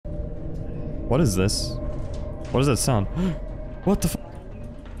What is this? What does that sound? What the f?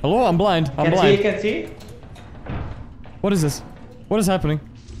 Hello, I'm blind. I'm blind. You can see? What is this? What is happening?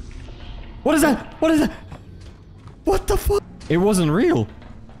 What is that? What is that? What the fuck? It wasn't real.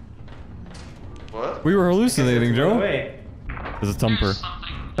 What? We were hallucinating, Joe. Wait. There's a thumper.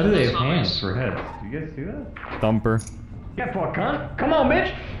 How do they have hands for heads? Do you guys see that? Thumper. Yeah, fuck, huh? Come on,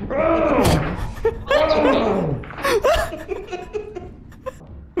 bitch!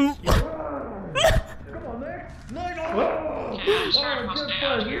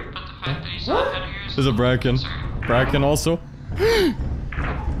 There's a bracken. Bracken also.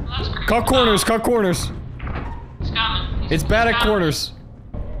 Cut corners, cut corners. It's bad at corners.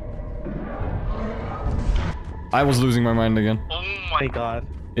 I was losing my mind again. Oh my god.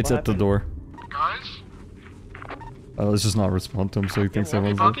 It's at the door. Guys? Let's just not respond to him so he thinks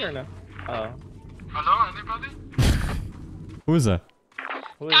everyone's there. No? Hello, anybody? Who is that?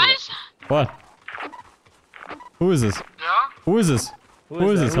 Guys? What? Who is this? Yeah? Who is this? Who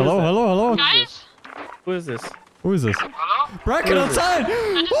is this? Hello, hello, hello? Guys? Who is this? Who is this? Hello? Bracken outside! I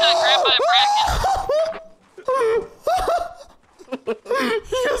just got grabbed by a bracken.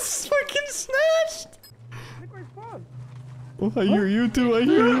 He was fucking snatched! Oh, I hear you too, I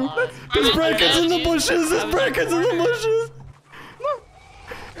hear you. There's brackets in the bushes, there's brackets in the bushes!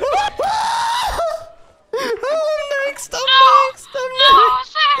 I'm next, I'm next,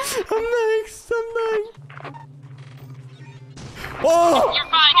 I'm next! I'm next. Oh! You're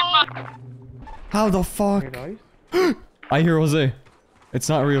fine, you're fine. How the fuck? I hear Jose. It's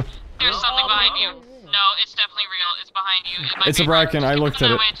not real. There's something behind you. No, it's definitely real. It's behind you. It might It's be a bracken, I looked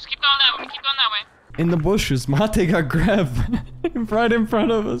at it. Just keep going that way. Keep going that way. In the bushes, Mate got grabbed right in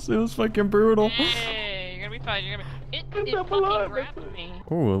front of us. It was fucking brutal. Hey, you're gonna be fine. You're gonna be. It fucking grabbed me.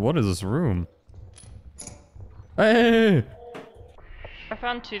 Oh, what is this room? Hey! I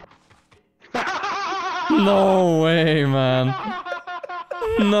found two. No way, man.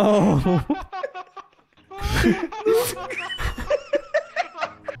 No.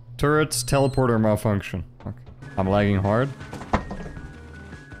 Turrets, teleporter malfunction. Okay. I'm lagging hard.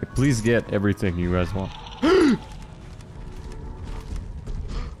 Please get everything you guys want.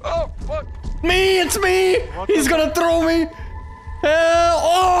 Oh, fuck! Me! It's me! He's gonna throw me! Hell!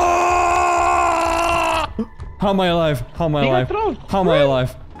 Oh! How am I alive? How am I alive? How am I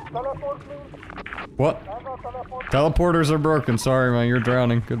alive? What? Teleporters are broken. Sorry, man. You're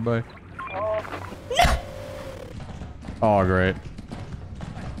drowning. Goodbye. Oh, great.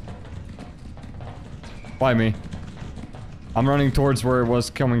 Why me? I'm running towards where it was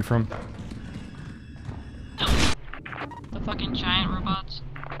coming from. The fucking giant robots.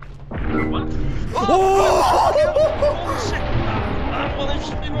 What? Oh!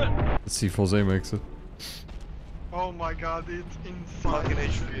 Let's see if Jose makes it. Oh my god, it's inside. Fucking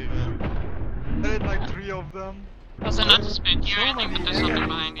HP, man. There's like 3 of them. Also, not to spook you or anything, but there's something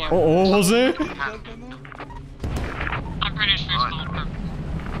behind you. Oh, Jose? I'm pretty sure it's still purple.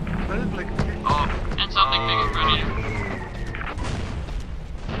 There's like 3. And something big in front of you.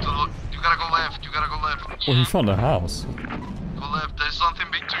 So look, you gotta go left, you gotta go left. Oh, he found a house. Go left, there's something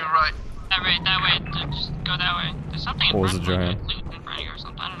big to your right. That way, just go that way. There's something in Oh, it's front a of you, giant. like loot in front of you or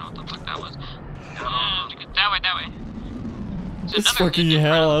something. I don't know what the fuck that was. That way. There's It's another fucking loot in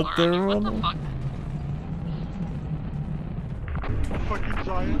front hell of out you. there, What the man. fuck? Fucking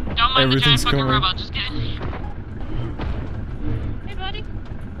giant. Don't mind Everything's the giant fucking coming. robot, just get it. Hey, buddy.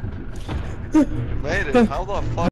 Made it, how the fuck?